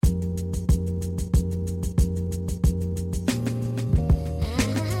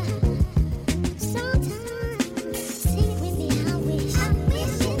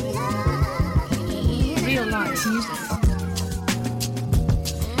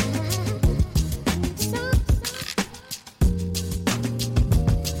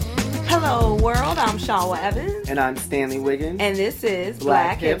I'm Shawa Evans. And I'm Stanley Wiggins. And this is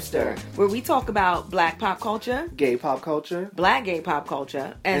Black Hipster, where we talk about black pop culture, gay pop culture, black gay pop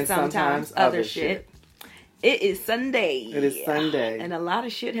culture, and sometimes other shit. It is Sunday. It is Sunday. And a lot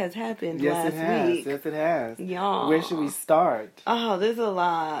of shit has happened last week. Yes, it has. Y'all. Where should we start? Oh, there's a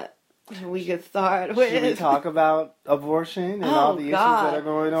lot we could start with. Should we talk about abortion and all the issues that are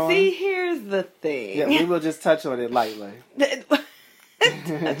going on? See, here's the thing. Yeah, we will just touch on it lightly.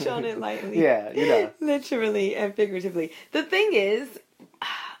 Touch on it lightly. Yeah, you know. Literally and figuratively. The thing is,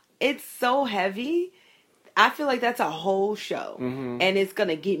 it's so heavy. I feel like that's a whole show. Mm-hmm. And it's going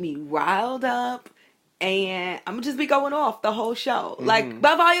to get me riled up. And I'm going to just be going off the whole show. Mm-hmm. Like,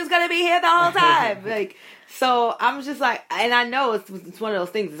 my volume's going to be here the whole time. Like, so I'm just like, and I know it's one of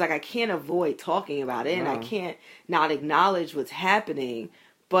those things. It's like I can't avoid talking about it. And I can't not acknowledge what's happening.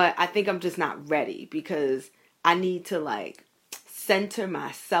 But I think I'm just not ready. Because I need to, like, center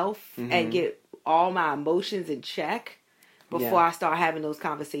myself and get all my emotions in check before I start having those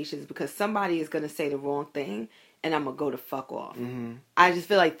conversations, because somebody is going to say the wrong thing and I'm going to go to fuck off. I just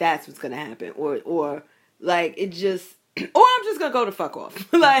feel like that's what's going to happen. Or like it just, or I'm just going to go to fuck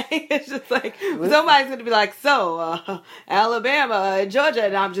off. Like, it's just like, somebody's going to be like, so, Alabama and Georgia,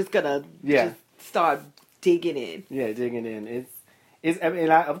 and I'm just going to just start digging in. Yeah, digging in.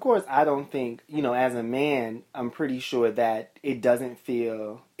 Of course, I don't think, as a man, I'm pretty sure that it doesn't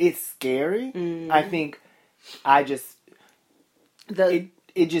feel, it's scary. I think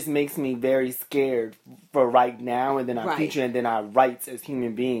it just makes me very scared for right now and then our future and then our rights as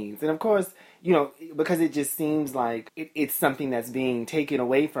human beings. And of course, because it just seems like it's something that's being taken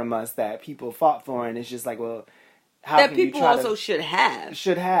away from us that people fought for, and it's just like, well, how that can people you try also should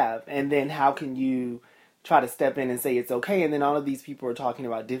have. And then how can you try to step in and say it's okay? And then all of these people are talking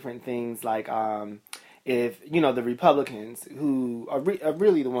about different things, like if the Republicans, who are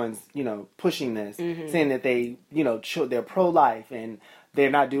really the ones pushing this, saying that they they're pro-life and they're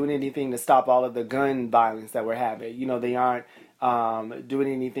not doing anything to stop all of the gun violence that we're having. They aren't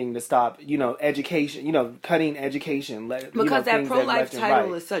doing anything to stop education, cutting education, because that pro-life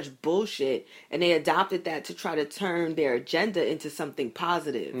title is such bullshit, and they adopted that to try to turn their agenda into something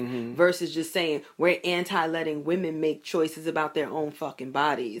positive versus just saying we're anti-letting women make choices about their own fucking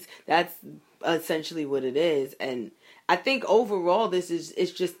bodies. That's essentially what it is. And I think overall it's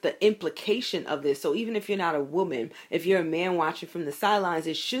just the implication of this. So even if you're not a woman, if you're a man watching from the sidelines,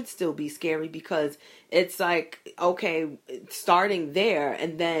 it should still be scary, because it's like, okay, starting there,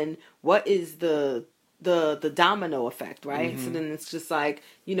 and then what is the domino effect, right? So then it's just like,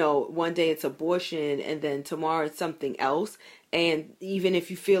 one day it's abortion and then tomorrow it's something else. And even if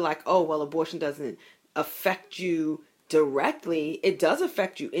you feel like, oh, well, abortion doesn't affect you directly, it does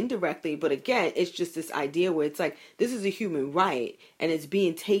affect you indirectly. But again, it's just this idea where it's like, this is a human right and it's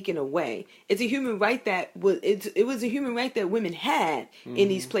being taken away. It's a human right that it was a human right that women had in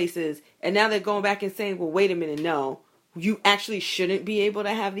these places, and now they're going back and saying, well, wait a minute, no, you actually shouldn't be able to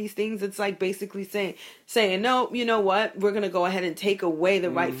have these things. It's like basically saying no, you know what, we're going to go ahead and take away the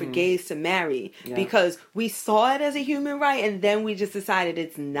right for gays to marry because we saw it as a human right, and then we just decided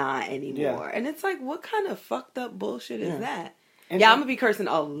it's not anymore. And it's like, what kind of fucked up bullshit is that? And I'm going to be cursing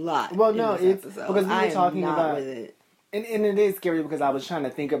a lot. Well, no, it's episode. Because we were talking about it. And it is scary, because I was trying to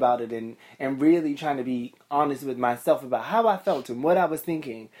think about it and really trying to be honest with myself about how I felt and what I was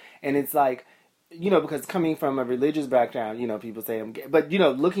thinking. And it's like, because coming from a religious background, people say I'm gay. But,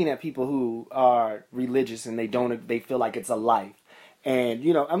 looking at people who are religious and they feel like it's a life. And,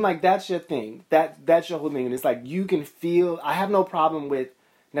 I'm like, that's your thing. That's your whole thing. And it's like, you can feel, I have no problem with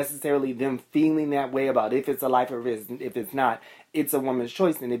necessarily them feeling that way about if it's a life or if it's not. It's a woman's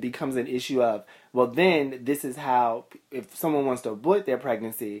choice, and it becomes an issue of, well, then this is how, if someone wants to abort their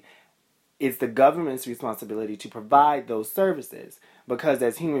pregnancy, it's the government's responsibility to provide those services. Because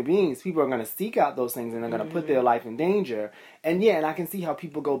as human beings, people are going to seek out those things and they're going to put their life in danger. And and I can see how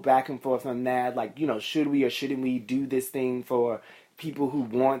people go back and forth on that. Like, should we or shouldn't we do this thing for people who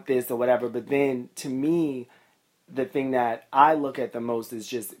want this or whatever. But then, to me, the thing that I look at the most is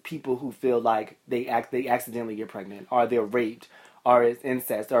just people who feel like they accidentally get pregnant, or they're raped, or it's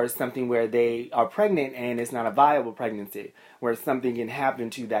incest, or it's something where they are pregnant and it's not a viable pregnancy, where something can happen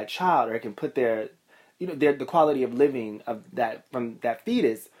to that child, or it can put the quality of living of that from that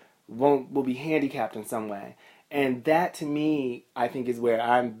fetus will be handicapped in some way. And that, to me, I think is where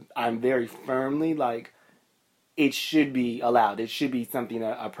I'm very firmly like, it should be allowed. It should be something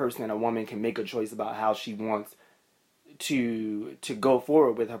a person, a woman, can make a choice about how she wants to go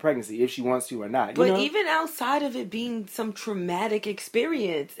forward with her pregnancy, if she wants to or not. But even outside of it being some traumatic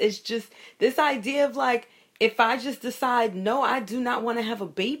experience, it's just this idea of like, if I just decide, no, I do not want to have a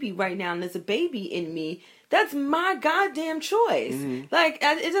baby right now, and there's a baby in me, that's my goddamn choice. Like,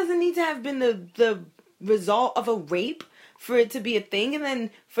 it doesn't need to have been the result of a rape for it to be a thing. And then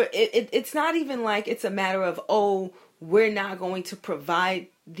for it's not even like it's a matter of, oh, we're not going to provide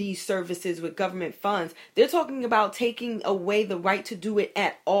these services with government funds. They're talking about taking away the right to do it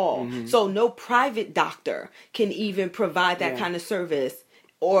at all. So no private doctor can even provide that kind of service,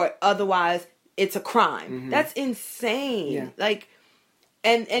 or otherwise it's a crime. That's insane. Like,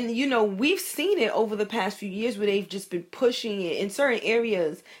 and you know, we've seen it over the past few years where they've just been pushing it in certain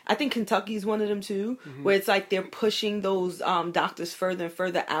areas. I think Kentucky's one of them too, where it's like they're pushing those doctors further and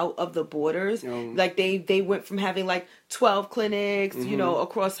further out of the borders. Like they went from having like 12 clinics, you know,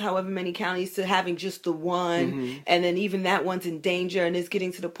 across however many counties, to having just the one, and then even that one's in danger, and it's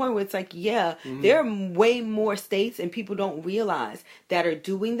getting to the point where it's like, there are way more states, and people don't realize that are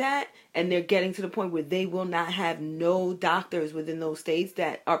doing that, and they're getting to the point where they will not have no doctors within those states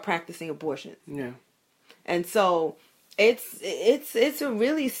that are practicing abortions. And so it's a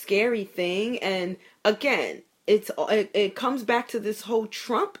really scary thing. And again, it comes back to this whole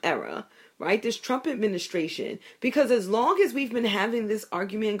Trump era, right? This Trump administration. Because as long as we've been having this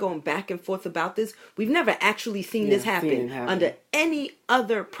argument going back and forth about this, we've never actually seen this happen under any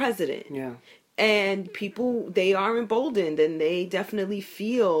other president. And people, they are emboldened, and they definitely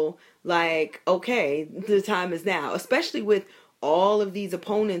feel like, okay, the time is now, especially with all of these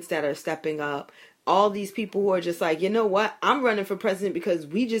opponents that are stepping up, all these people who are just like, you know what, I'm running for president because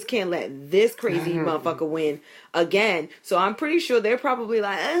we just can't let this crazy motherfucker win again. So I'm pretty sure they're probably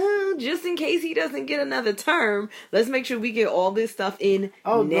like, just in case he doesn't get another term, let's make sure we get all this stuff in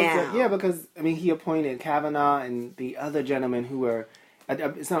now. Yeah, because, I mean, he appointed Kavanaugh and the other gentlemen who were,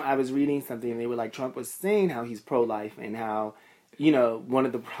 I was reading something, and they were like, Trump was saying how he's pro-life, and how, you know, one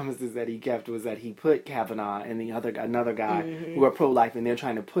of the promises that he kept was that he put Kavanaugh and another guy who are pro-life, and they're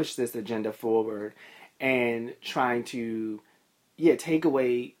trying to push this agenda forward and trying to, take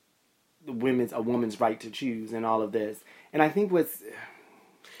away a woman's right to choose and all of this. And I think what's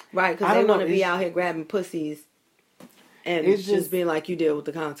right, because they want to be out here grabbing pussies, and it's just being like, you deal with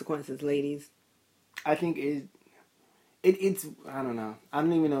the consequences, ladies. I think it's I don't know. I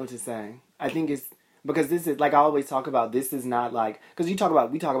don't even know what to say. I think it's because this is, like I always talk about, this is not like, because we talk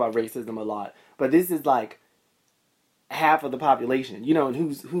about racism a lot, but this is like half of the population, you know, and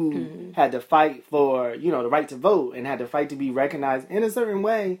who had to fight for, you know, the right to vote, and had to fight to be recognized in a certain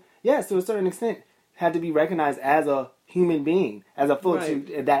way. Yes, to a certain extent, had to be recognized as a human being, as a full,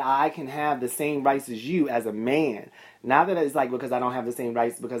 that I can have the same rights as you as a man. Not that it's like because I don't have the same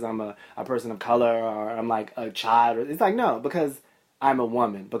rights because I'm a person of color, or I'm like a child. It's like, no, because I'm a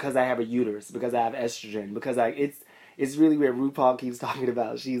woman, because I have a uterus, because I have estrogen, because it's really weird. RuPaul keeps talking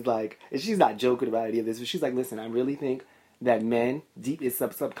about, she's like, and she's not joking about any of this, but she's like, listen, I really think that men, deep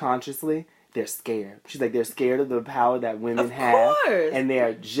subconsciously, they're scared. She's like, they're scared of the power that women have, and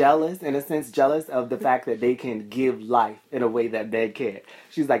they're jealous, in a sense, jealous of the fact that they can give life in a way that men can't.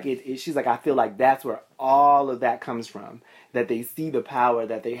 She's like, she's like, I feel like that's where all of that comes from. That they see the power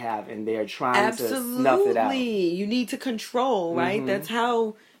that they have, and they're trying to snuff it out. You need to control, right? That's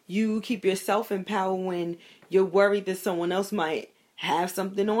how you keep yourself in power, when you're worried that someone else might have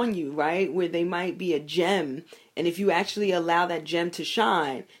something on you, right? Where they might be a gem. And if you actually allow that gem to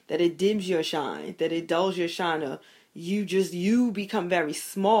shine, that it dims your shine, that it dulls your shine, or you become very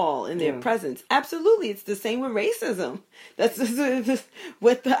small in their presence. Absolutely. It's the same with racism. That's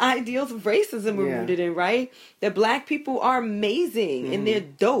what the ideals of racism are rooted in, right? That black people are amazing and they're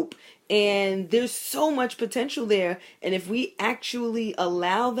dope. And there's so much potential there. And if we actually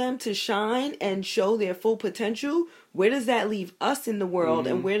allow them to shine and show their full potential, where does that leave us in the world?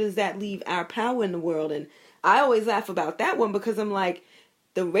 And where does that leave our power in the world? And I always laugh about that one, because I'm like,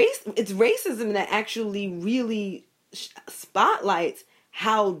 it's racism that actually really spotlights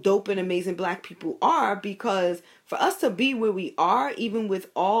how dope and amazing black people are, because for us to be where we are, even with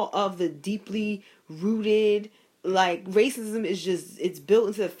all of the deeply rooted, like, racism is just, it's built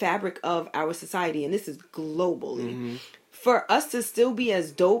into the fabric of our society, and this is globally. For us to still be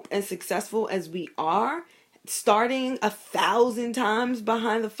as dope and successful as we are, starting 1,000 times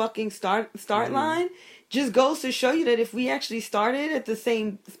behind the fucking start line, just goes to show you that if we actually started at the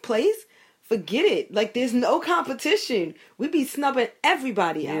same place, forget it. Like, there's no competition. We'd be snubbing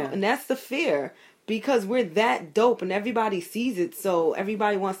everybody out. And that's the fear, because we're that dope and everybody sees it. So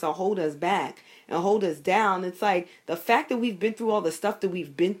everybody wants to hold us back and hold us down. It's like the fact that we've been through all the stuff that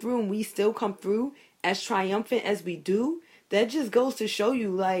we've been through, and we still come through as triumphant as we do. That just goes to show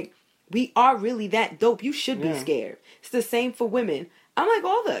you, like, we are really that dope. You should be scared. It's the same for women. I'm like,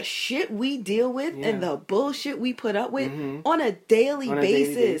 all the shit we deal with and the bullshit we put up with on a daily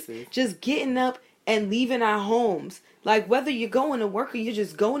basis. Just getting up and leaving our homes. Like, whether you're going to work or you're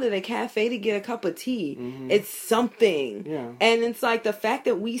just going to the cafe to get a cup of tea, it's something. Yeah. And it's like the fact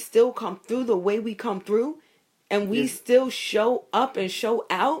that we still come through the way we come through and we still show up and show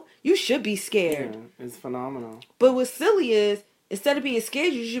out, you should be scared. Yeah, it's phenomenal. But what's silly is, instead of being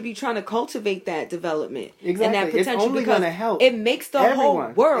scared, you should be trying to cultivate that development. Exactly. And that potential. It's only going to help. It makes the whole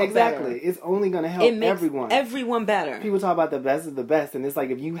world better. It's only going to help everyone. Everyone better. People talk about the best of the best, and it's like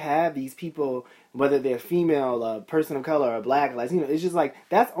if you have these people, whether they're female, a person of color, or black, Latino, it's just like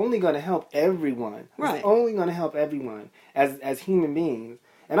that's only going to help everyone. Right. It's only going to help everyone as human beings.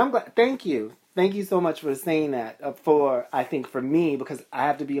 And I'm glad. Thank you. Thank you so much for saying that. I think for me, because I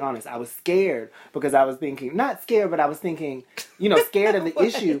have to be honest, I was scared because I was thinking, not scared, but I was thinking, scared of the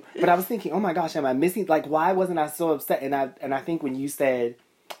issue. But I was thinking, oh my gosh, am I missing? Like, why wasn't I so upset? And I think when you said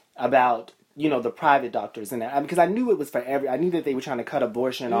about the private doctors and that, because I knew it was for I knew that they were trying to cut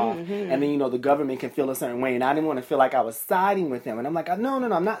abortion off, and then the government can feel a certain way, and I didn't want to feel like I was siding with them. And I'm like, no,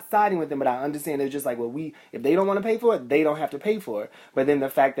 I'm not siding with them, but I understand it's just like, well, if they don't want to pay for it, they don't have to pay for it. But then the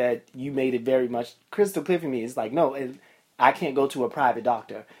fact that you made it very much crystal clear for me is like, no, I can't go to a private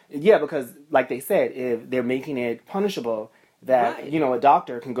doctor. Yeah, because like they said, if they're making it punishable, that, a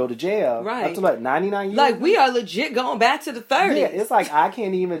doctor can go to jail up to 99 years. Like, we are legit going back to the 30s. Yeah, it's like I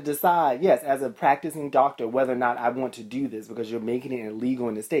can't even decide, yes, as a practicing doctor, whether or not I want to do this because you're making it illegal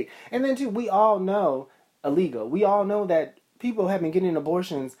in the state. And then, too, we all know We all know that people have been getting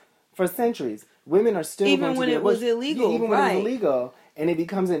abortions for centuries. Women are still even when it was illegal. Even when it was illegal. And it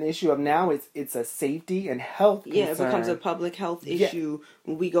becomes an issue of now it's a safety and health concern. Yeah, it becomes a public health issue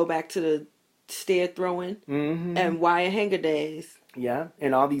when we go back to the stair throwing and wire hanger days. Yeah,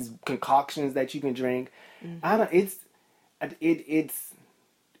 and all these concoctions that you can drink.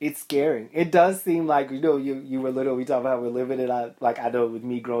 It's scary. It does seem like you were little. We talk about we're living in our, like, I know with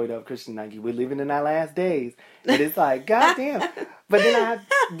me growing up Christian, like we're living in our last days. And it's like, goddamn. But then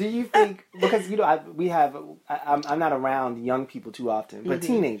do you think, because I'm not around young people too often, but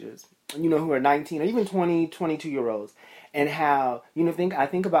teenagers, who are 19 or even 20, 22-year-olds. And how, I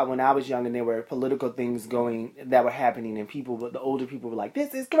think about when I was young and there were political things that were happening and the older people were like,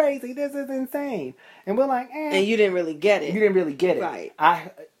 this is crazy, this is insane. And we're like, And you didn't really get it. You didn't really get it. Right.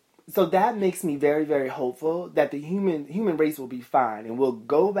 So that makes me very, very hopeful that the human race will be fine. And we'll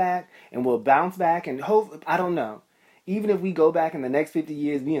go back and we'll bounce back and I don't know. Even if we go back in the next 50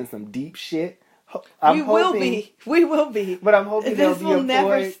 years, be in some deep shit. We will be. But I'm hoping this will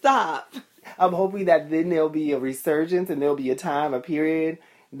never stop. I'm hoping that then there'll be a resurgence and there'll be a period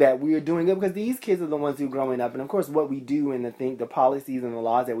that we're doing it, because these kids are the ones who are growing up. And of course, what we do and the policies and the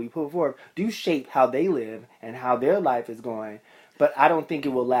laws that we put forth do shape how they live and how their life is going. But I don't think it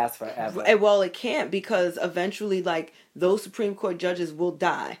will last forever. Well, it can't, because eventually, like, those Supreme Court judges will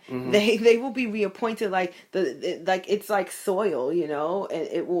die. They will be reappointed like it's like soil, and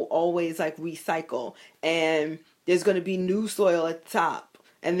it will always like recycle. And there's going to be new soil at the top.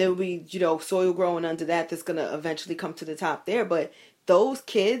 And there'll be, soil growing under that's going to eventually come to the top there. But those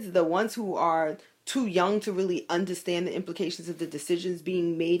kids, the ones who are too young to really understand the implications of the decisions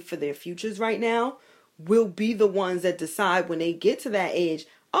being made for their futures right now, will be the ones that decide when they get to that age,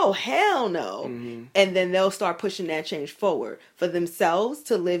 oh, hell no. And then they'll start pushing that change forward for themselves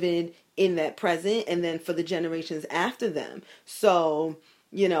to live in that present, and then for the generations after them. So,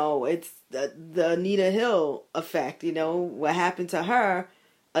 it's the Anita Hill effect. What happened to her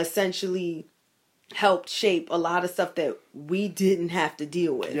essentially helped shape a lot of stuff that we didn't have to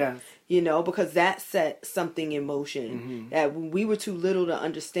deal with. Yes. Because that set something in motion. That when we were too little to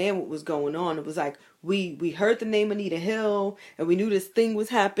understand what was going on, it was like we heard the name Anita Hill and we knew this thing was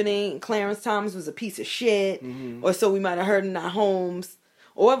happening, and Clarence Thomas was a piece of shit, or so we might have heard in our homes,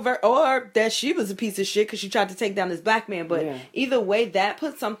 or that she was a piece of shit because she tried to take down this black man. But either way, that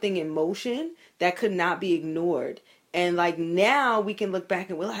put something in motion that could not be ignored. And, like, now we can look back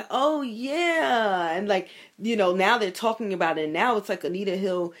and we're like, oh, yeah. And, like, now they're talking about it. And now it's like Anita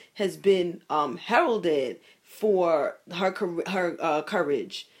Hill has been heralded for her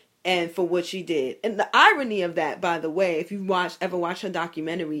courage and for what she did. And the irony of that, by the way, if you ever watch her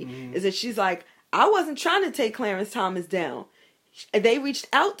documentary, is that she's like, I wasn't trying to take Clarence Thomas down. They reached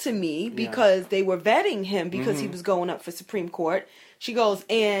out to me because they were vetting him because he was going up for Supreme Court. She goes,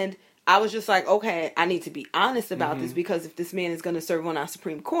 and I was just like, okay, I need to be honest about this, because if this man is going to serve on our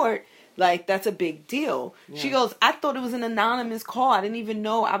Supreme Court, like, that's a big deal. Yeah. She goes, I thought it was an anonymous call. I didn't even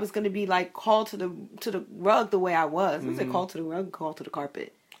know I was going to be, like, called to the rug the way I was. Was it called to the rug or called to the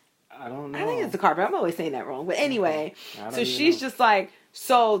carpet? I don't know. I think it's the carpet. I'm always saying that wrong. But anyway, so she's just like,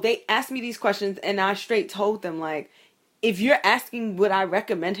 so they asked me these questions and I straight told them, like, if you're asking would I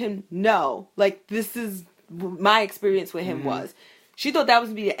recommend him, no. Like, this is my experience with him was. She thought that was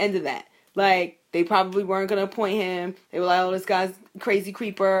going to be the end of that. Like, they probably weren't going to appoint him. They were like, oh, this guy's crazy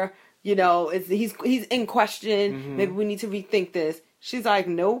creeper. You know, he's in question. Maybe we need to rethink this. She's like,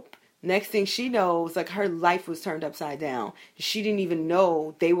 nope. Next thing she knows, like, her life was turned upside down. She didn't even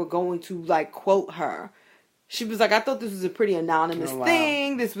know they were going to, like, quote her. She was like, I thought this was a pretty anonymous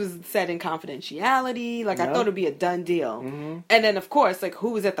thing. This was said in confidentiality. Like, I thought it'd be a done deal. And then, of course, like,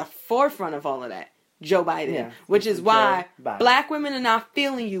 who was at the forefront of all of that? Joe Biden. Yeah, which is why black women are not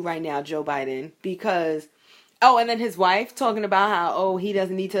feeling you right now, Joe Biden. Because, and then his wife talking about how, he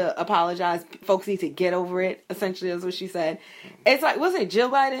doesn't need to apologize. Folks need to get over it. Essentially, that's what she said. It's like, wasn't it Joe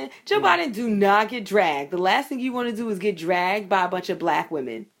Biden? Joe Biden do not get dragged. The last thing you want to do is get dragged by a bunch of black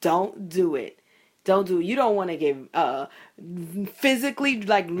women. Don't do it. Don't do it. You don't want to get physically,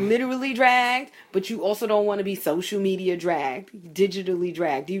 like literally dragged, but you also don't want to be social media dragged, digitally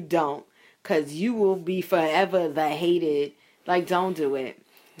dragged. You don't, because you will be forever the hated. Like, don't do it.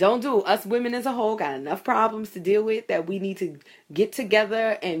 Don't do it. Us women as a whole got enough problems to deal with that we need to get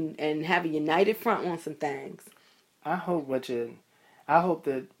together and have a united front on some things. I hope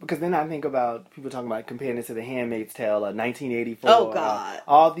that, because then I think about people talking about comparing it to The Handmaid's Tale, 1984. Oh, God.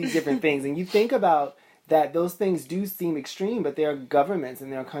 All these different things. And you think about that those things do seem extreme, but there are governments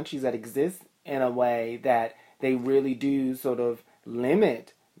and there are countries that exist in a way that they really do sort of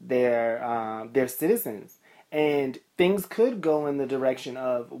limit their citizens. And things could go in the direction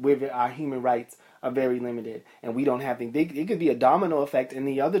of where our human rights are very limited and we don't have things. It could be a domino effect in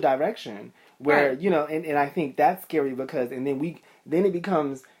the other direction where, you know, and I think that's scary because, and then it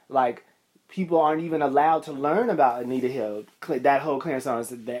becomes like people aren't even allowed to learn about Anita Hill, that whole Clarence Thomas,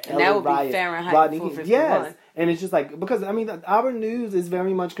 that would be Fahrenheit 451. Yes, and it's just like, because, I mean, our news is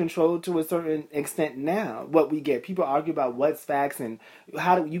very much controlled to a certain extent now. What we get, people argue about what's facts and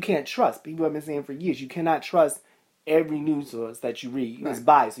you can't trust. People have been saying for years, you cannot trust every news source that you read. It's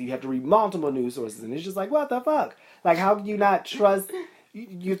biased, so you have to read multiple news sources, and it's just like, what the fuck? Like, how can you not trust?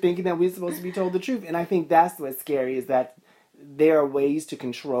 You're thinking that we're supposed to be told the truth, and I think that's what's scary, is that there are ways to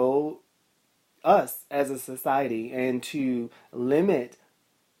control us as a society and to limit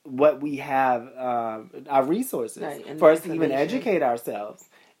what we have, our resources, for us to even educate ourselves.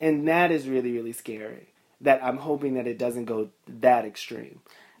 And that is really, really scary. That I'm hoping that it doesn't go that extreme.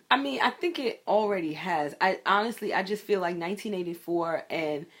 I mean, I think it already has. I just feel like 1984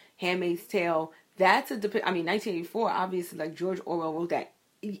 and Handmaid's Tale, that's I mean, 1984, obviously, like, George Orwell wrote that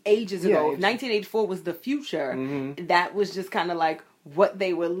ages ago. If 1984 was the future, that was just kind of like what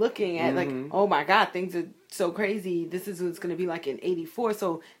they were looking at. Like, oh my God, things are so crazy. This is what it's going to be like in 84.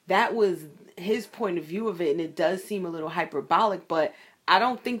 So that was his point of view of it. And it does seem a little hyperbolic, but I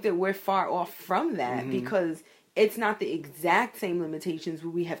don't think that we're far off from that because it's not the exact same limitations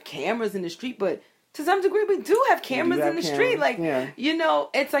where we have cameras in the street, but to some degree we do have cameras in the street. Like, you know,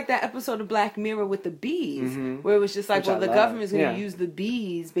 it's like that episode of Black Mirror with the bees, where it was just like, the government's going to use the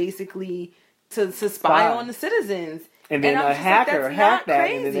bees basically to spy on the citizens. And then a hacker hacked that.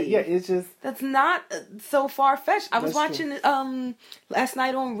 Crazy. And then, it's just... That's not so far-fetched. I was watching last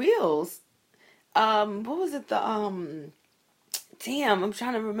night on Reels. What was it? Damn, I'm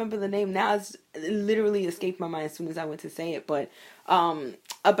trying to remember the name now. It literally escaped my mind as soon as I went to say it. But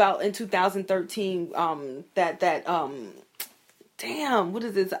about in 2013, damn, what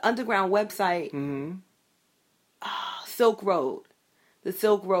is this? An underground website. Silk Road. The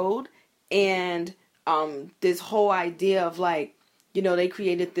Silk Road. And this whole idea of, like, you know, they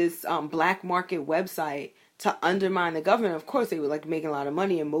created this black market website to undermine the government. Of course, they were, like, making a lot of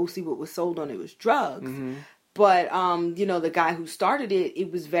money, and mostly what was sold on it was drugs. But, you know, the guy who started it,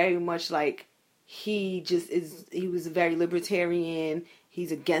 it was very much like he was very libertarian.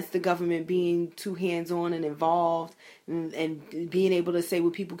 He's against the government being too hands-on and involved and being able to say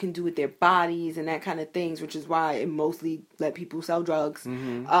what people can do with their bodies and that kind of things, which is why it mostly let people sell drugs.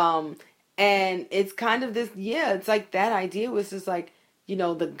 And it's kind of this, it's like that idea was just like, you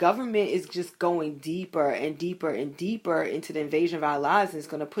know, the government is just going deeper and deeper and deeper into the invasion of our lives, and it's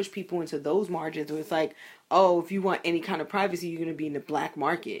going to push people into those margins where it's like, oh, if you want any kind of privacy, you're going to be in the black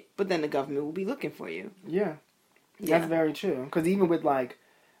market. But then the government will be looking for you. Yeah. That's very true. Because even with, like,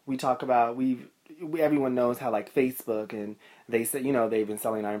 we talk about, everyone knows how, like, Facebook and they said, they've been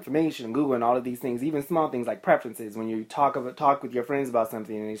selling our information, Google and all of these things, even small things like preferences. When you talk with your friends about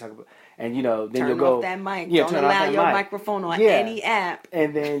something and they talk about, and then turn you'll go off that mic. Don't allow your microphone on any app.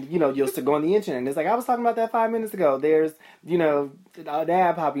 And then you'll still go on the internet. And it's like, I was talking about that 5 minutes ago. There's an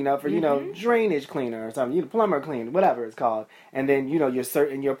ad popping up for drainage cleaner or something, plumber cleaner, whatever it's called. And then you're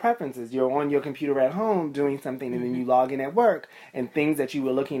certain your preferences. You're on your computer at home doing something, and then you log in at work, and things that you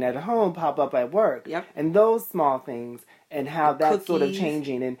were looking at home pop up at work. Yep. And those small things. And how that's Cookies. sort of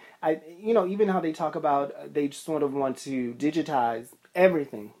changing. And even how they talk about, they sort of want to digitize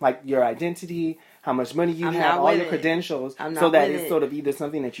everything, like your identity, how much money you have, all your credentials, so that it's sort of either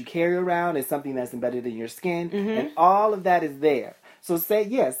something that you carry around, it's something that's embedded in your skin, and all of that is there. So say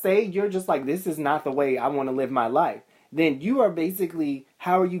you're just like, this is not the way I want to live my life. Then you are basically,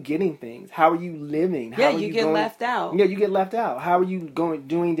 how are you getting things? How are you living? How you get left out. Yeah, you get left out. How are you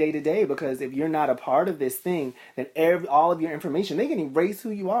doing day to day? Because if you're not a part of this thing, then all of your information, they can erase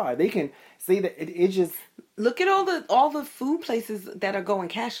who you are. They can say that it just... Look at all the food places that are going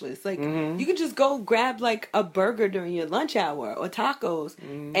cashless. Like, you can just go grab like a burger during your lunch hour or tacos,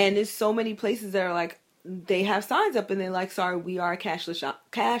 and there's so many places that are like, they have signs up and they're like, sorry, we are a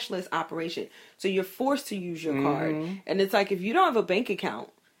cashless operation. So you're forced to use your card. And it's like, if you don't have a bank account,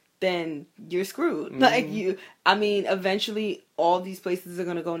 then you're screwed. Like eventually all these places are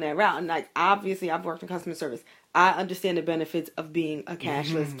going to go in that route. And like, obviously I've worked in customer service. I understand the benefits of being a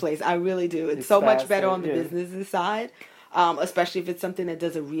cashless place. I really do. It's so much better on the business side. Especially if it's something that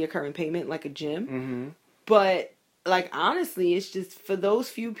does a reoccurring payment like a gym. But like, honestly, it's just for those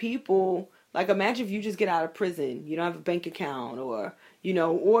few people. Like, imagine if you just get out of prison, you don't have a bank account, or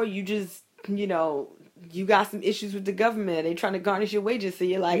you just, you got some issues with the government, they trying to garnish your wages, so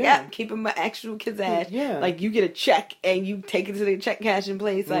you're like, keeping my actual kid's ass. Yeah. Like, you get a check, and you take it to the check cashing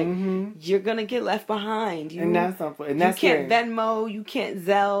place, like, you're gonna get left behind. You can't Venmo, you can't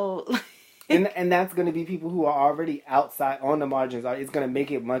Zelle. and that's going to be people who are already outside on the margins. It's going to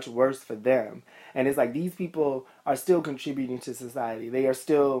make it much worse for them. And it's like, these people are still contributing to society. They are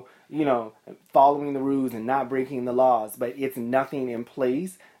still, following the rules and not breaking the laws. But it's nothing in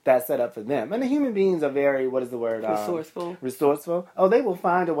place that's set up for them. And the human beings are very, what is the word? Resourceful. Oh, they will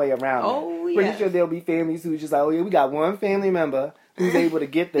find a way around it. Pretty sure there'll be families who's just like, we got one family member who's able to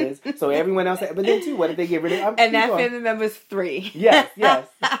get this, so everyone else... But then, too, what if they get rid of... And that family member's 3. Yes.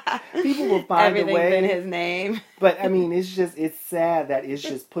 People will find a way. Everything's in his name. But, it's sad that it's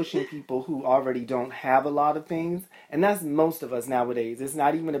just pushing people who already don't have a lot of things. And that's most of us nowadays. It's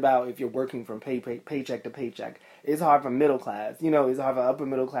not even about if you're working from paycheck to paycheck. It's hard for middle class. It's hard for upper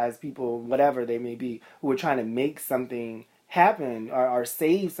middle class people, whatever they may be, who are trying to make something happen or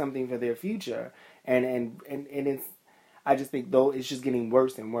save something for their future. And it's... I just think, though, it's just getting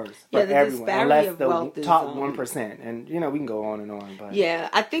worse and worse for everyone, unless the top 1%. And, we can go on and on. But yeah,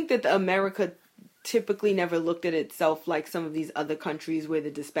 I think that America typically never looked at itself like some of these other countries where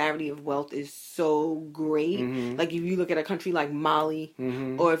the disparity of wealth is so great. Like, if you look at a country like Mali,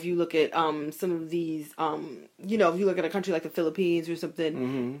 or if you look at some of these, if you look at a country like the Philippines or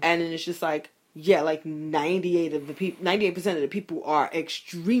something, and then it's just like, like 98% of the people are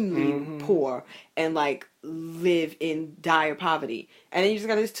extremely poor and like live in dire poverty, and then you just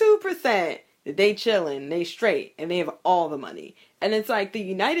got this 2% that they chilling, they straight, and they have all the money. And it's like, the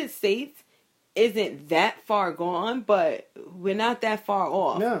United States isn't that far gone, but we're not that far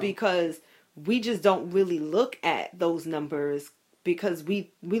off, because we just don't really look at those numbers, because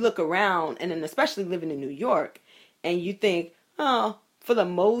we look around, and then especially living in New York, and you think, oh, for the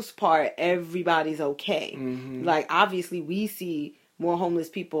most part, everybody's okay. Like, obviously, we see more homeless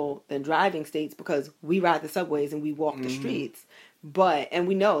people than driving states because we ride the subways and we walk the streets. And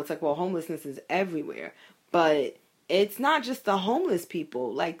we know it's like, well, homelessness is everywhere. But it's not just the homeless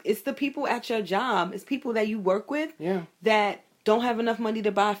people. Like, it's the people at your job. It's people that you work with that don't have enough money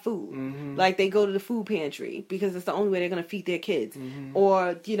to buy food. Like, they go to the food pantry because it's the only way they're going to feed their kids.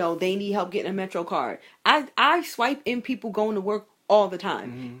 Or, they need help getting a Metro card. I swipe in people going to work all the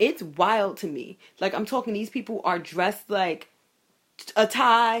time. It's wild to me. Like, I'm talking, these people are dressed like a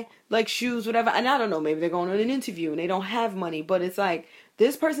tie, like shoes, whatever. And I don't know, maybe they're going on an interview and they don't have money, but it's like,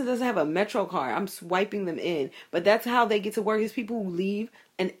 this person doesn't have a Metro card. I'm swiping them in. But that's how they get to work, is people who leave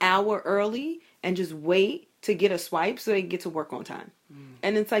an hour early and just wait to get a swipe so they can get to work on time.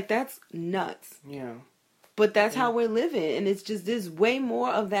 And it's like, that's nuts. Yeah. But that's how we're living. And it's just, there's way more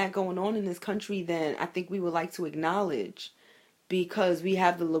of that going on in this country than I think we would like to acknowledge. Because we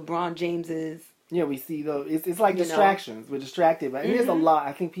have the LeBron Jameses Yeah, we see those. It's like distractions. We're distracted, but there's a lot.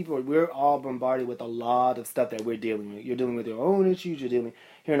 I think we're all bombarded with a lot of stuff that we're dealing with. You're dealing with your own issues. You're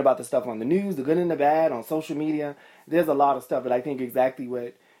hearing about the stuff on the news, the good and the bad, on social media. There's a lot of stuff, but I think exactly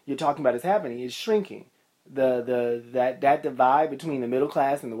what you're talking about is happening. It's shrinking. That divide between the middle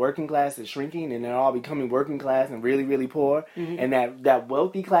class and the working class is shrinking, and they're all becoming working class and really, really poor. And that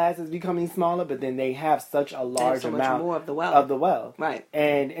wealthy class is becoming smaller, but then they have such a large amount more of the wealth. Right.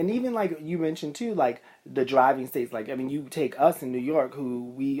 And even like you mentioned too, like the driving states, like, I mean, you take us in New York, who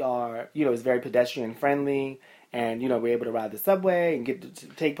we are, is very pedestrian friendly, and we're able to ride the subway and get to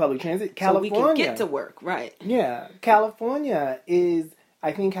take public transit. California, so we can get to work, right? Yeah, California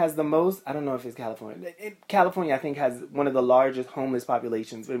I think has the most, I don't know if it's California. California, I think, has one of the largest homeless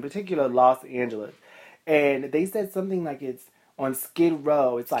populations, in particular Los Angeles. And they said something like it's on Skid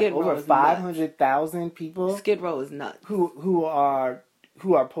Row. It's like over 500,000 people. Skid Row is nuts. Who are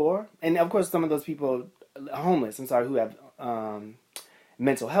poor. And of course, some of those people, homeless, who have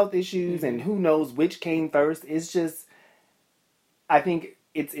mental health issues, and who knows which came first. It's just, I think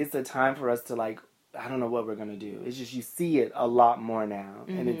it's a time for us to, like, I don't know what we're gonna do. It's just you see it a lot more now,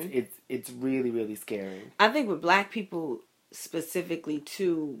 and it's really, really scary. I think with Black people specifically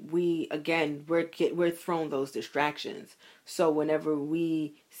too, we're thrown those distractions. So whenever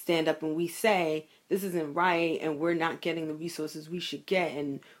we stand up and we say this isn't right, and we're not getting the resources we should get,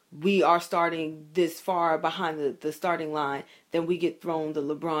 and we are starting this far behind the starting line, then we get thrown the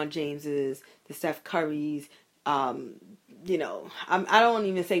LeBron Jameses, the Steph Currys. I don't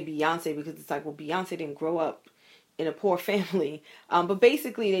even say Beyonce, because it's like, well, Beyonce didn't grow up in a poor family. But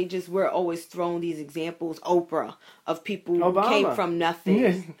basically, we're always thrown these examples, Oprah, of people who came from nothing.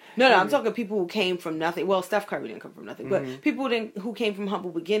 Yes. No, I'm talking people who came from nothing. Well, Steph Curry didn't come from nothing, but people who came from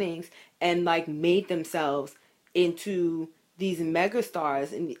humble beginnings and, like, made themselves into these mega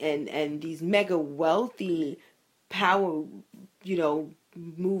stars and these mega wealthy power,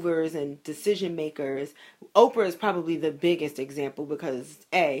 movers and decision makers. Oprah is probably the biggest example, because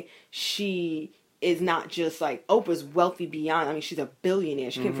she is not just like, Oprah's wealthy beyond, I mean, she's a billionaire.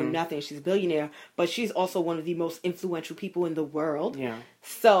 She came from nothing. She's a billionaire, but she's also one of the most influential people in the world. Yeah.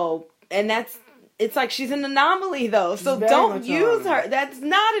 So, and it's like she's an anomaly, though. So don't use her. That's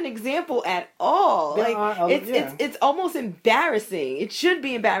not an example at all. It's almost embarrassing. It should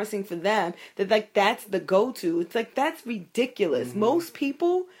be embarrassing for them that, like, that's the go-to. It's like, that's ridiculous. Most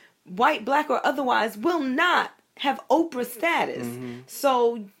people, white, Black, or otherwise, will not have Oprah status.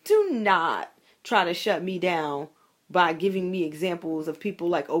 So do not try to shut me down by giving me examples of people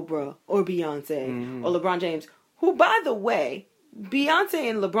like Oprah or Beyonce or LeBron James, who, by the way, Beyonce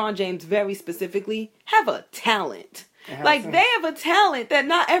and LeBron James very specifically have a talent. Like, they have a talent that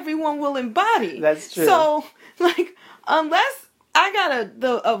not everyone will embody. That's true. So, like, unless I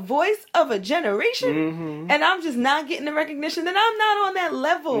got a voice of a generation and I'm just not getting the recognition, then I'm not on that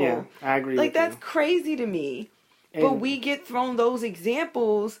level. Yeah, I agree. Like, that's crazy to me. But we get thrown those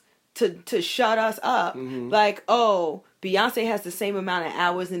examples to shut us up. Like, oh, Beyonce has the same amount of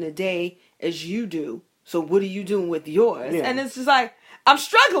hours in a day as you do. So what are you doing with yours? Yeah. And it's just like, I'm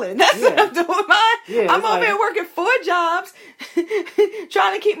struggling. That's what I'm doing with mine. I'm over here working 4 jobs,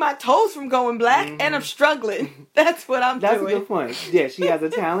 trying to keep my toes from going black, and I'm struggling. That's what I'm doing. That's a good point. Yeah, she has a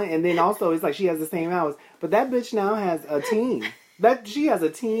talent, and then also it's like she has the same hours. But that bitch now has a team. She has a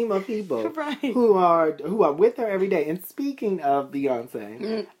team of people who are with her every day. And speaking of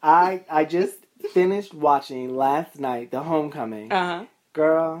Beyonce, I just finished watching last night The Homecoming.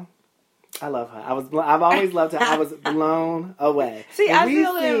 Girl, I love her. I've always loved her. I was blown away. See, I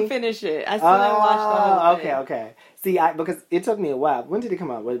still didn't finish it. I still didn't watch the whole thing. Okay. See, because it took me a while. When did it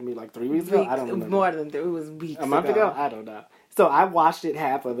come out? Was it like 3 weeks ago? I don't remember. More than it was weeks. A month ago? I don't know. So I watched it,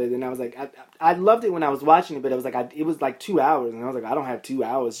 half of it, and I was like, I loved it when I was watching it, but it was like 2 hours, and I was like, I don't have 2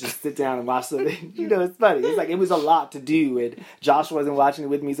 hours just sit down and watch something. It's funny. It's like, it was a lot to do, and Josh wasn't watching it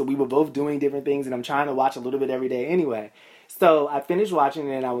with me, so we were both doing different things, and I'm trying to watch a little bit every day anyway. So I finished watching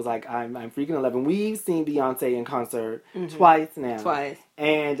it, and I was like, I'm freaking 11. We've seen Beyonce in concert twice now. Twice.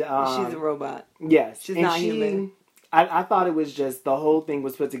 And she's a robot. Yes. She's not human. I thought it was just, the whole thing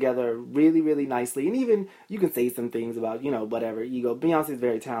was put together really, really nicely. And even, you can say some things about, whatever, ego. Beyonce's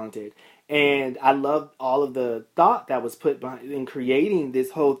very talented. And I love all of the thought that was put behind in creating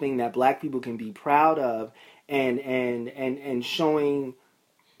this whole thing that Black people can be proud of, and showing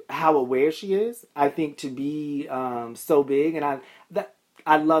how aware she is, I think, to be so big. And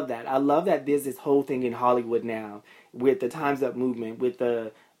I love that. I love that there's this whole thing in Hollywood now with the Time's Up movement, with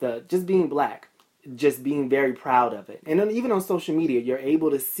the just being Black, just being very proud of it. And then even on social media, you're able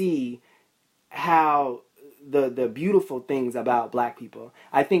to see how the beautiful things about Black people.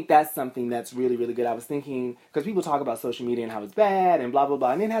 I think that's something that's really, really good. I was thinking, because people talk about social media and how it's bad and blah, blah,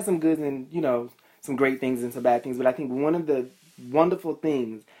 blah. And it has some good and, some great things and some bad things. But I think one of the wonderful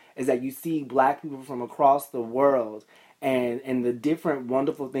things is that you see Black people from across the world and the different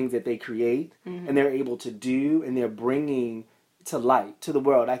wonderful things that they create and they're able to do and they're bringing to light to the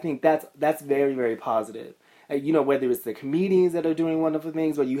world. I think that's very, very positive. Whether it's the comedians that are doing wonderful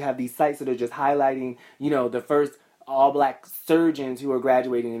things, or you have these sites that are just highlighting, the first all-Black surgeons who are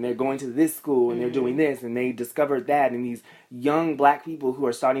graduating and they're going to this school and they're doing this and they discovered that, and these young Black people who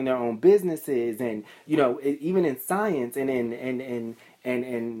are starting their own businesses and, even in science and in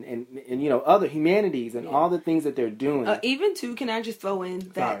other humanities and all the things that they're doing. Even too, can I just throw in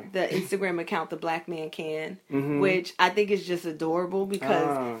that the Instagram account, The Black Man Can, which I think is just adorable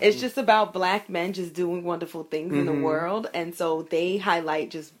because it's just about Black men just doing wonderful things in the world, and so they highlight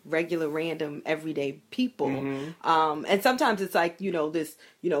just regular, random, everyday people. And sometimes it's like this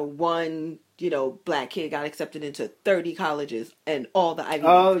one Black kid got accepted into 30 colleges and all the Ivy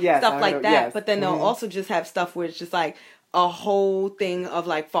League stuff like that. Yes. But then they'll also just have stuff where it's just like a whole thing of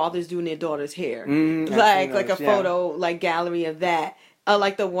like fathers doing their daughter's hair, like a photo like gallery of that.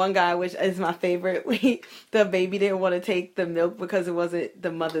 Like the one guy, which is my favorite, the baby didn't want to take the milk because it wasn't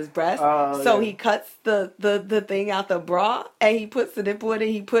the mother's breast, so he cuts the thing out the bra and he puts the nipple in it,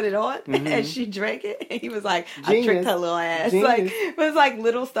 he put it on, and she drank it, and he was like, "I tricked her little ass." Genius. Like it was like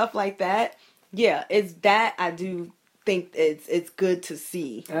little stuff like that. Yeah, it's that I do think it's good to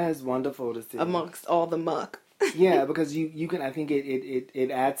see. That is wonderful to see amongst all the muck. Yeah, because you can. I think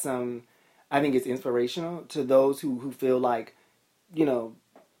it adds some. I think it's inspirational to those who feel like, who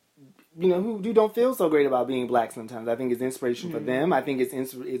don't feel so great about being Black sometimes. I think it's inspiration for them. I think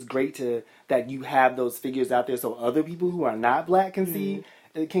it's great that you have those figures out there so other people who are not Black can see,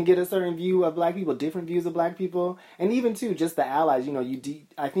 can get a certain view of Black people, different views of Black people, and even too just the allies.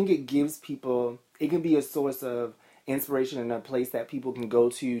 I think it gives people. It can be a source of inspiration and a place that people can go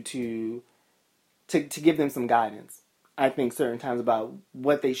to give them some guidance. I think certain times about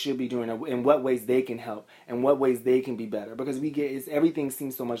what they should be doing and in what ways they can help and what ways they can be better, because everything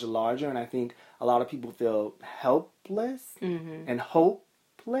seems so much larger, and I think a lot of people feel helpless and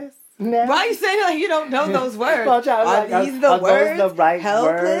hopeless. Now. Why are you saying like you don't know those words? Are these the words? The right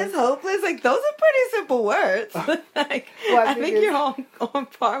helpless, words? Hopeless? Like those are pretty simple words. I think you're on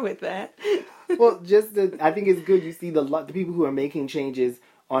par with that. Well, I think it's good you see the people who are making changes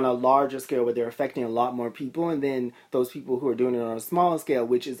on a larger scale where they're affecting a lot more people, and then those people who are doing it on a smaller scale,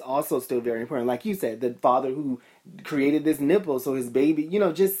 which is also still very important. Like you said, the father who created this nipple so his baby,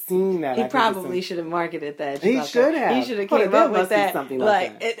 just seeing that. He probably should have marketed that. He should have. He should have came up with that. Something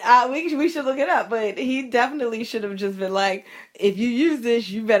like that. We should look it up, but he definitely should have just been like, if you use this,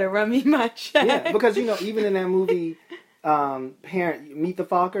 you better run me my check. Yeah, because, even in that movie, Meet the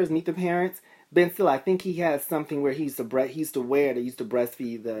Fockers, Meet the Parents, Ben Stiller, I think he has something where he used to breastfeed he used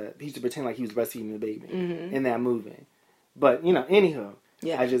to pretend like he was breastfeeding the baby in that movie. But, anywho.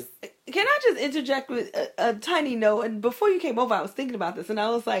 Yeah. Can I just interject with a tiny note? And before you came over, I was thinking about this, and I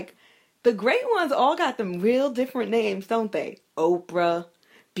was like, the great ones all got them real different names, don't they? Oprah,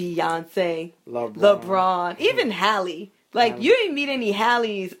 Beyonce, LeBron, even Halle. Like, you didn't meet any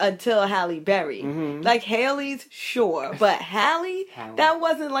Halleys until Halle Berry. Like, Haley's, sure. But Halle, that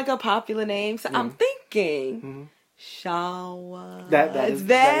wasn't, like, a popular name. So I'm thinking, Shawa. It's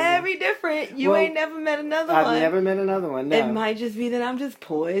very different. You ain't never met another one. I've never met another one, no. It might just be that I'm just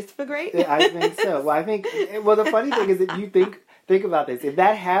poised for greatness. I think so. Well, the funny thing is that you think about this. If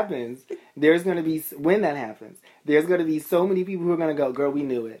that happens, when that happens, there's going to be so many people who are going to go, girl, we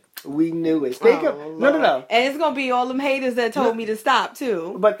knew it. We knew it. No. And it's going to be all them haters that told me to stop,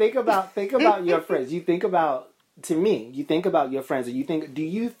 too. But think about your friends. You think about your friends, or do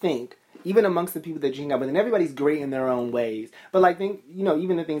you think, even amongst the people that you hang out with, and everybody's great in their own ways, but like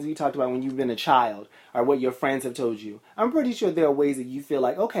even the things we talked about when you've been a child, or what your friends have told you, I'm pretty sure there are ways that you feel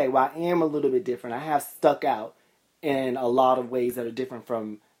like, okay, well, I am a little bit different. I have stuck out in a lot of ways that are different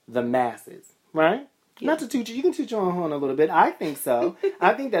from the masses, right? Yeah. Not to toot you can toot your own horn a little bit. I think so.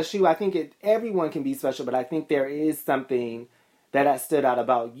 I think that's true. I think everyone can be special, but I think there is something that has stood out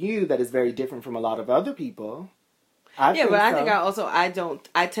about you that is very different from a lot of other people. I think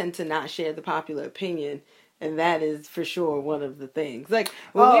I tend to not share the popular opinion, and that is for sure one of the things. Like,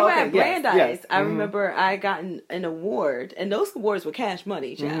 when we were at Brandeis, I remember I got an award, and those awards were cash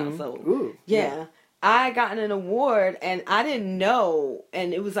money, child. So, yeah. I got an award, and I didn't know,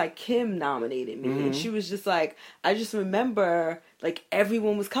 and it was like Kim nominated me, and she was just like, I just remember, like,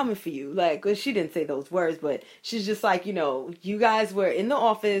 everyone was coming for you. Like, she didn't say those words, but she's just like, you guys were in the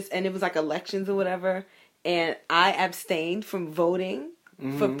office, and it was like elections or whatever, and I abstained from voting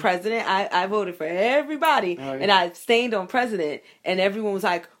for president. I voted for everybody, and I abstained on president. And everyone was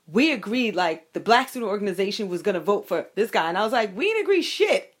like, we agreed, like, the Black Student Organization was going to vote for this guy. And I was like, we didn't agree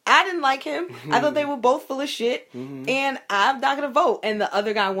shit. I didn't like him. I thought they were both full of shit. And I'm not going to vote. And the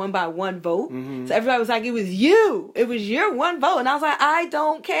other guy won by one vote. So everybody was like, it was you. It was your one vote. And I was like, I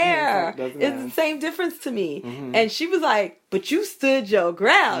don't care. It's the same difference to me. And she was like, but you stood your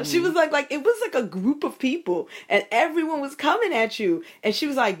ground. She was like, it was like a group of people. And everyone was coming at you. And she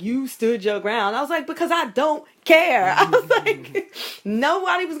was like, you stood your ground. I was like, because I don't care. I was like,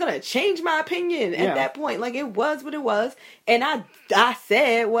 nobody was going to change my opinion at that point. Like, it was what it was. And I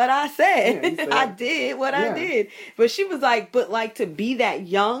said what I said. I did what I did. But she was like, but like, to be that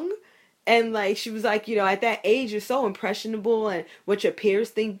young, and like, she was like, you know, at that age, you're so impressionable, and what your peers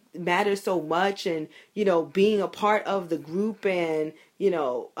think matters so much, and, you know, being a part of the group, and, you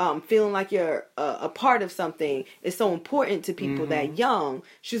know, feeling like you're a part of something is so important to people that young.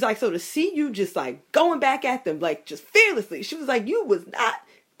 She was like, so to see you just like going back at them, like, just fearlessly, she was like, you was not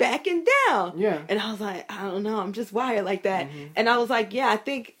backing down. Yeah. And I was like, I don't know, I'm just wired like that. And I was like, yeah, I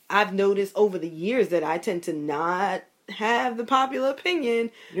think I've noticed over the years that I tend to not have the popular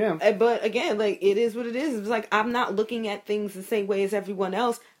opinion. Yeah. But again, like, it is what it is. It's like, I'm not looking at things the same way as everyone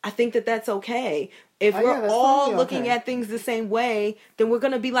else. I think that that's okay. If we're all looking at things the same way, then we're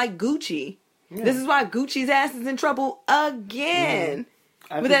going to be like Gucci. Yeah. This is why Gucci's ass is in trouble again.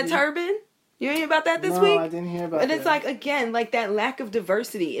 With that turban. You didn't hear about that this week? No, I didn't hear about that. And it's like, again, like that lack of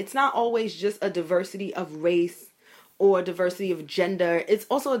diversity. It's not always just a diversity of race or a diversity of gender. It's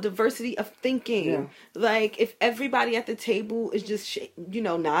also a diversity of thinking. Yeah. Like, if everybody at the table is just, you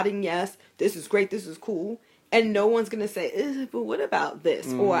know, nodding yes, this is great, this is cool, and no one's going to say, but what about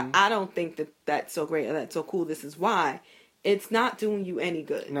this? Or, I don't think that that's so great or that's so cool, this is why. It's not doing you any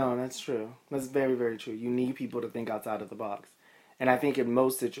good. No, that's true. That's very, very true. You need people to think outside of the box. And I think in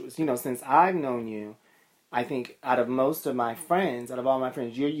most situations, you know, since I've known you, I think out of most of my friends, out of all my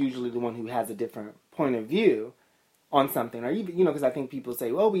friends, you're usually the one who has a different point of view on something. Or, you know, because I think people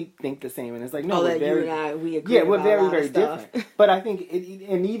say, well, we think the same. And it's like, no, we're very, you and I, we agree. Yeah, we're very, very different. But I think,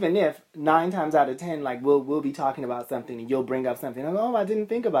 and even if 9 times out of 10, like, we'll be talking about something and you'll bring up something. I'm like, oh, I didn't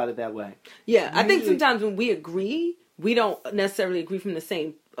think about it that way. Yeah, I think sometimes when we agree, we don't necessarily agree from the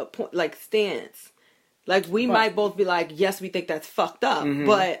same point, like, stance. Like, we might both be like, yes, we think that's fucked up.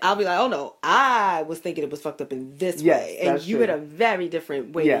 But I'll be like, oh, no, I was thinking it was fucked up in this way. And you had a very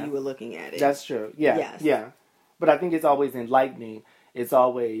different way that you were looking at it. That's true. Yeah. Yes. Yeah. But I think it's always enlightening. It's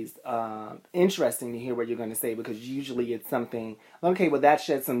always interesting to hear what you're going to say, because usually it's something, okay, well, that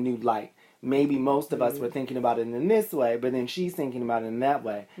sheds some new light. Maybe most of us were thinking about it in this way, but then she's thinking about it in that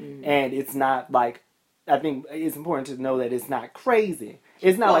way. And it's not like, I think it's important to know that it's not crazy.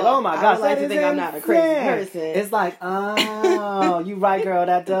 It's not like, oh my gosh, I like to think I'm not a crazy person. It's like, oh, you right, girl,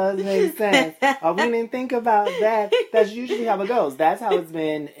 that does make sense. We didn't think about that. That's usually how it goes. That's how it's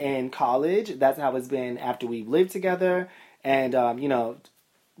been in college. That's how it's been after we've lived together. And, you know,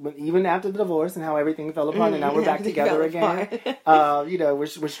 even after the divorce and how everything fell apart, and now we're back together again. You know,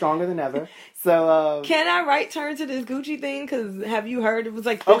 we're stronger than ever. So, can I right turn to this Gucci thing? Because have you heard it was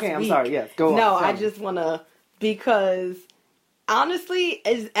like this week. I'm sorry. Yes, go on. No, I just want to, because honestly,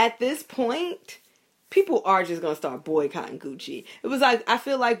 at this point, people are just going to start boycotting Gucci. It was like, I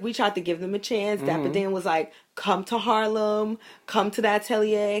feel like we tried to give them a chance. Dapper Dan was like, come to Harlem, come to the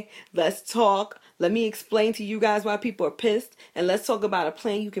Atelier, let's talk. Let me explain to you guys why people are pissed, and let's talk about a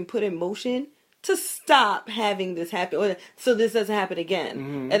plan you can put in motion to stop having this happen, or so this doesn't happen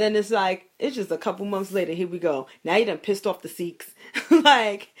again. And then it's like, it's just a couple months later, here we go. Now you done pissed off the Sikhs.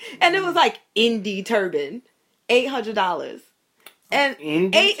 Like, and it was like indie turban, $800. And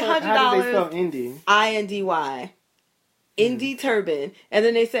 $800. How did they spell indie? INDY. Indie turban. And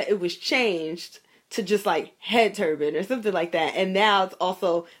then they said it was changed to just like head turban or something like that. And now it's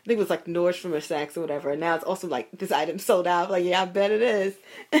also, I think it was like Nordstrom or Saks or whatever. And now it's also like, this item sold out. Like, yeah, I bet it is.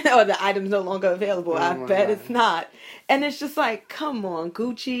 Or the item's no longer available. I bet it's not. And it's just like, come on,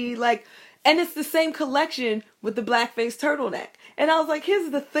 Gucci. Like, and it's the same collection with the blackface turtleneck. And I was like,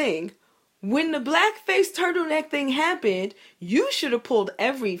 here's the thing. When the blackface turtleneck thing happened, you should have pulled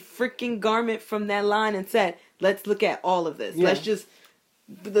every freaking garment from that line and said, let's look at all of this. Yeah.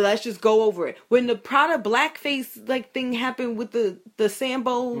 Let's just go over it. When the Prada blackface like thing happened with the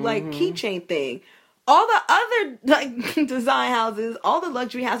Sambo like keychain thing, all the other like design houses, all the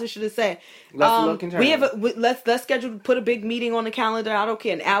luxury houses should have said, let's look internally. Let's schedule to put a big meeting on the calendar. I don't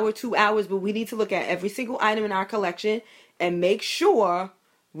care, an hour, 2 hours, but we need to look at every single item in our collection and make sure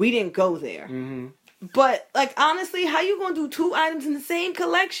we didn't go there. But like honestly, how you gonna do 2 items in the same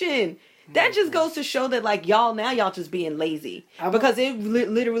collection? That just goes to show that, like, y'all just being lazy. Because it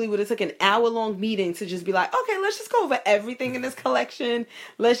literally would have took an hour-long meeting to just be like, okay, let's just go over everything in this collection.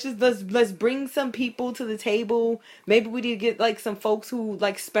 Let's bring some people to the table. Maybe we need to get, like, some folks who,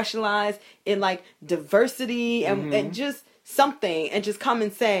 like, specialize in, like, diversity and just something. And just come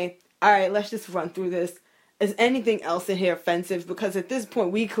and say, all right, let's just run through this. Is anything else in here offensive? Because at this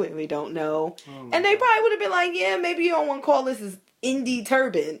point, we clearly don't know. And they probably would have been like, yeah, maybe you don't want to call this as indie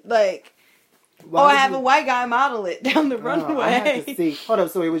turban. Like... Or have a white guy model it down the runway. I have to see. Hold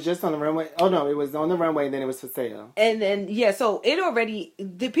up, so it was just on the runway? Oh, no, it was on the runway, and then it was for sale. And then, yeah, so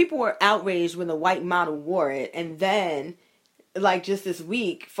the people were outraged when the white model wore it. And then, like, just this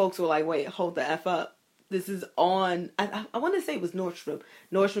week, folks were like, wait, hold the F up. This is on, I want to say it was Nordstrom.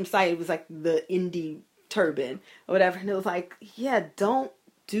 Nordstrom site, it was like the indie turban or whatever. And it was like, yeah, don't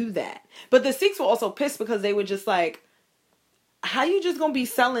do that. But the Sikhs were also pissed because they were just like, how you just gonna be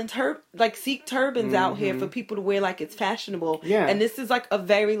selling Sikh turbans out here for people to wear like it's fashionable? Yeah. And this is like a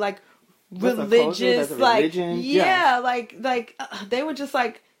very like religious like they were just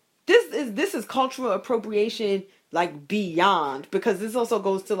like this is cultural appropriation like beyond, because this also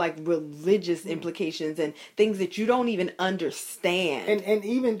goes to like religious implications and things that you don't even understand. And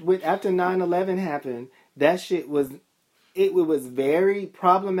even with after 9/11 happened, that shit was. It was very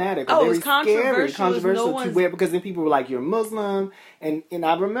problematic. Oh, very it was controversial to wear, because then people were like, "You're Muslim," and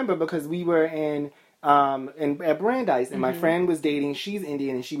I remember because we were at Brandeis, and my friend was dating. She's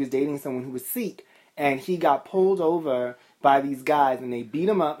Indian, and she was dating someone who was Sikh, and he got pulled over by these guys, and they beat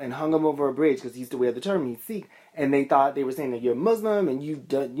him up and hung him over a bridge because he used to wear the turban. He's Sikh, and they were saying that you're Muslim and you've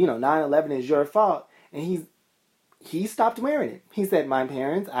done, 9/11 is your fault, and he stopped wearing it. He said, "My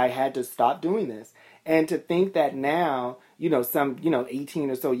parents, I had to stop doing this." And to think that now, some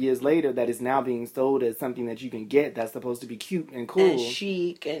 18 or so years later, that is now being sold as something that you can get that's supposed to be cute and cool. And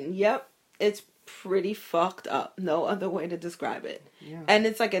chic, and yep, it's pretty fucked up. No other way to describe it. Yeah. And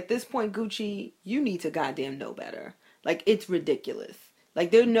it's like, at this point, Gucci, you need to goddamn know better. Like, it's ridiculous. Like,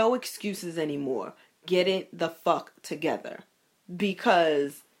 there are no excuses anymore. Get it the fuck together.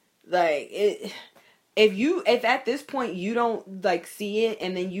 Because, like, If at this point you don't like see it,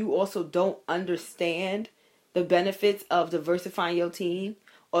 and then you also don't understand the benefits of diversifying your team,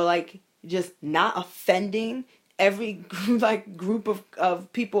 or like just not offending every like group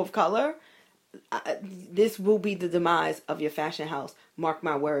of people of color, this will be the demise of your fashion house. Mark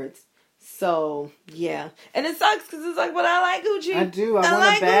my words. So yeah, and it sucks because it's like, but I like Gucci. I do. I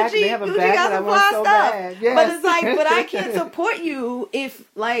want a bag. Gucci. They have a Gucci bag that I want so bad. Yes. But it's like, but I can't support you if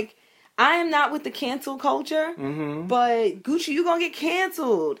like. I am not with the cancel culture, but Gucci, you gonna get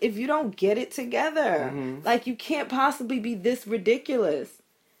canceled if you don't get it together. Like, you can't possibly be this ridiculous.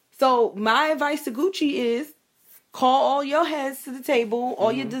 So my advice to Gucci is call all your heads to the table,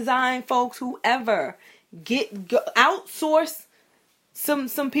 all your design folks, whoever. Outsource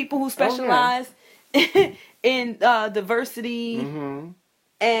some people who specialize in diversity,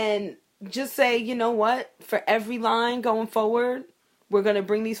 and just say, you know what, for every line going forward, we're going to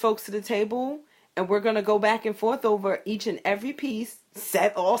bring these folks to the table, and we're going to go back and forth over each and every piece,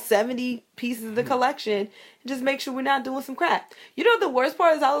 set all 70 pieces of the collection, and just make sure we're not doing some crap. You know, the worst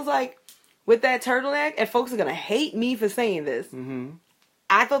part is I was like, with that turtleneck, and folks are going to hate me for saying this,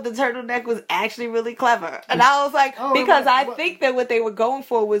 I thought the turtleneck was actually really clever. And I was like, because I think that what they were going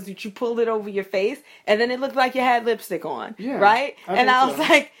for was that you pulled it over your face, and then it looked like you had lipstick on, right? I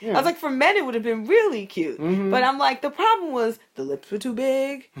was like, for men it would have been really cute. But I'm like, the problem was the lips were too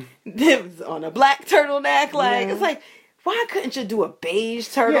big. It was on a black turtleneck. Like, it's like, why couldn't you do a beige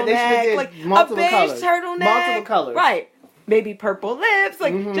turtleneck? Like a beige turtleneck, multiple colors, right? Maybe purple lips,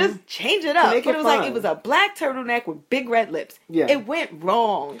 like just change it up. But it was like, it was a black turtleneck with big red lips. Yeah, it went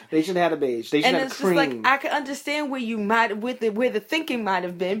wrong. They should have had a beige. They should have cream. Just like, I can understand where you might where the thinking might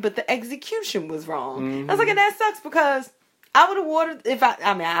have been, but the execution was wrong. I was like, and that sucks, because I would have worn it if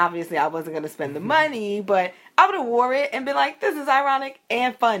I mean, obviously I wasn't going to spend the money, but I would have wore it and been like, this is ironic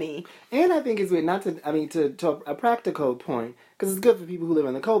and funny. And I think it's weird, to a practical point, because it's good for people who live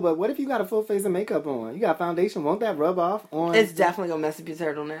in the cold, but what if you got a full face of makeup on? You got foundation, won't that rub off on? It's definitely going to mess up your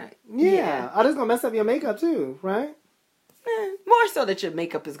turtleneck. Yeah. Oh, that's going to mess up your makeup too, right? More so that your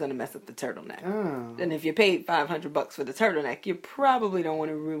makeup is going to mess up the turtleneck. And if you paid $500 for the turtleneck, you probably don't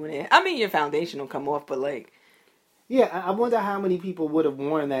want to ruin it. I mean, your foundation will come off, but like... Yeah, I wonder how many people would have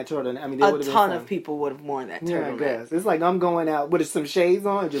worn that turtleneck. I mean, there would have been a ton of people would have worn that turtleneck. Yeah, I guess. It's like I'm going out with some shades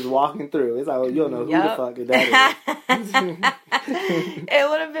on and just walking through. It's like, oh, you don't know who the fuck that is. It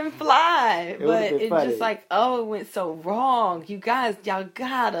would have been fly. But it's just like, oh, it went so wrong. You guys, y'all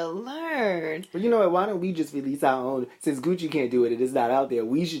gotta learn. But you know what? Why don't we just release our own? Since Gucci can't do it, it is not out there.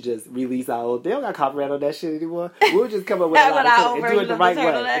 We should just release our own. They don't got copyright on that shit anymore. We'll just come up with a lot of and do it the right way.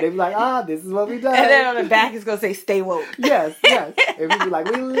 And they be like, this is what we done. And then on the back it's gonna say "Stay woke." Yes. And we be like,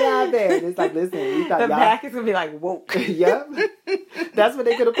 we love it. It's like, listen, we thought the back is gonna be like woke. Yep. That's what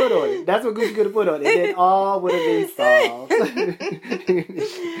they could have put on it. That's what Gucci could have put on it. And then all would have been solved.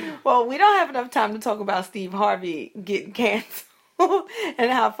 Well, we don't have enough time to talk about Steve Harvey getting canceled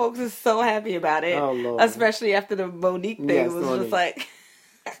and how folks are so happy about it. Oh, Lord. Especially after the Monique thing was Monique. Just like...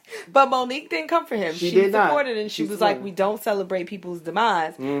 But Monique didn't come for him. She supported and she was like, we don't celebrate people's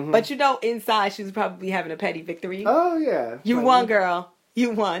demise. Mm-hmm. But inside she was probably having a petty victory. Oh, yeah. You won, girl.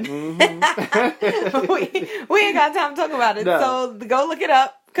 You won. Mm-hmm. we ain't got time to talk about it. No. So go look it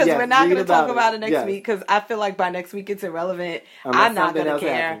up. Because we're not going to talk about it next week. Because I feel like by next week it's irrelevant. I'm not going to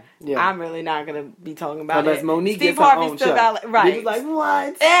care. Yeah. I'm really not going to be talking about Unless Monique Steve gets her Harvey own still show. Got right. He was like,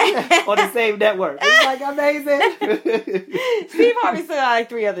 what? On the same network. It's like amazing. Steve Harvey still got like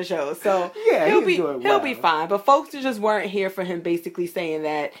 3 other shows. So he'll be fine. But folks just weren't here for him basically saying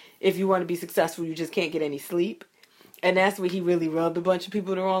that if you want to be successful, you just can't get any sleep. And that's where he really rubbed a bunch of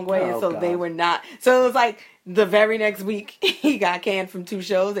people the wrong way. And so they were not. So it was like the very next week he got canned from 2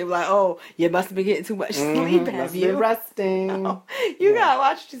 shows. They were like, oh, you must have been getting too much sleep, have you? Been resting. Oh, you gotta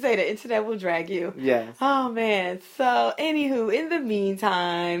watch what you say. The internet will drag you. Yes. Oh, man. So, anywho, in the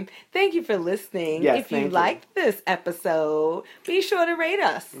meantime, thank you for listening. Yes, if you liked this episode, be sure to rate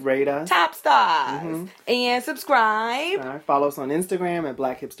us. Rate us. Top stars. Mm-hmm. And subscribe. All right. Follow us on Instagram at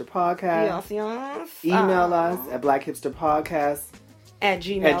Black Hipster Podcast. Yes. Email us at blackhipsterpodcast at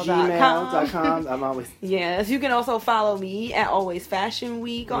gmail.com. I'm always... Yes, you can also follow me at Always Fashion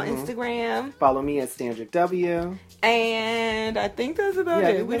Week on Instagram. Follow me at Standrick W. And I think that's about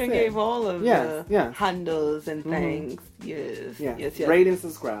it. We done gave all of the handles and things. Yes. Rate and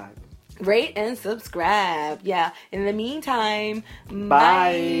subscribe. Rate and subscribe. Yeah. In the meantime,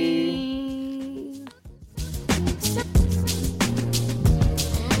 bye.